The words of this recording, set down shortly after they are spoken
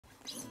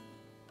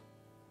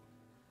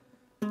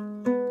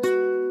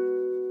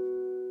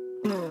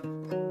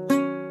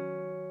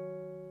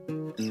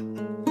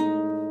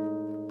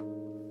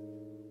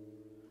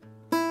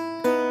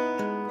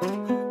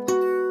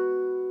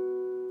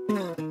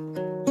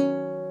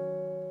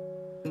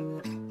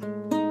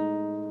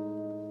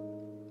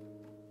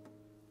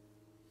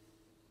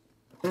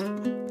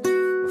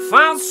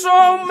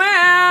so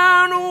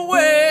many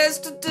ways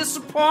to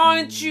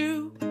disappoint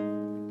you.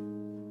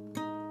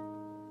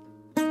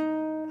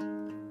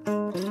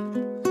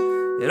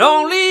 It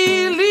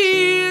only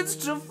leads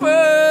to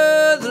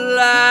further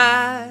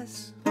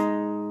lies.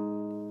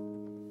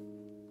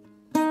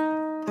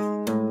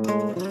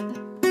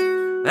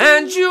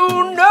 And you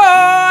know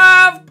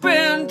I've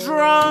been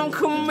drunk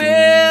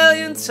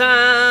 1,000,000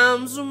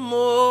 times or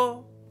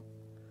more,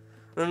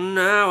 and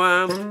now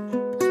I'm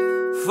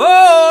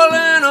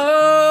falling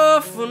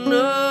off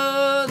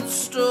another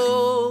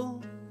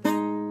stool.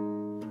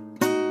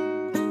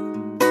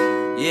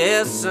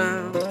 Yes,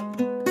 I'm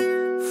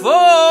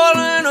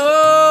falling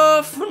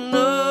off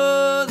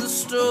another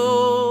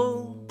stool.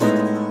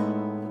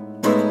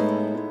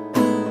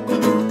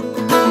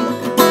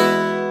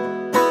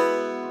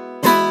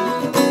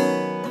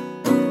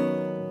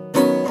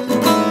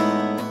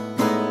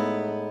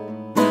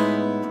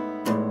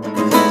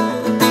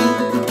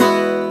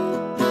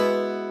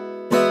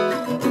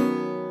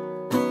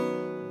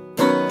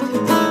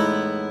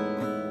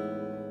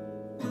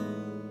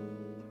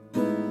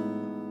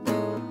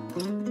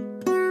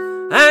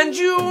 And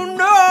you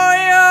know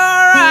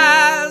your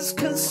eyes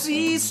can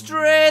see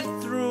straight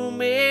through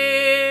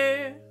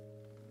me.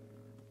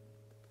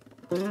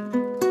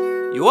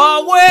 You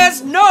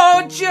always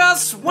know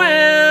just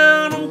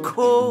when I'm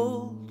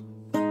cold.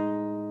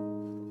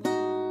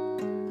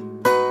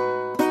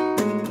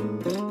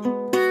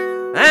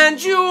 And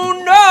you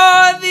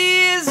know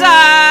these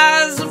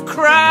eyes have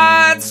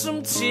cried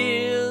some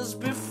tears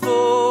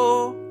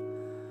before,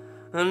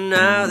 and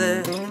now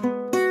they're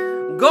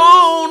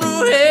gonna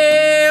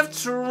have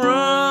to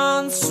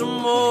run some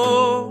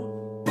more.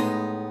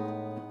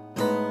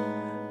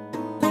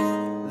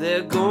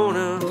 They're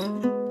gonna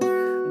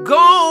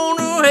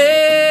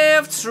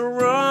have to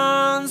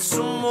run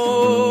some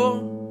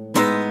more.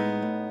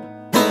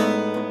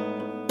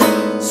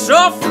 So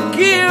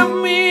forgive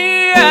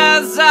me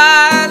as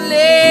I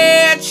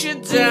let you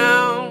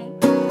down.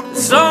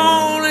 It's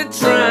only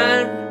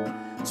trying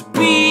to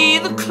be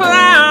the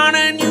clown,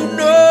 and you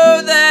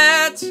know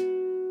that.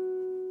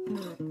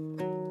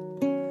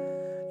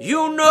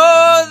 You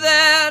know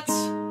that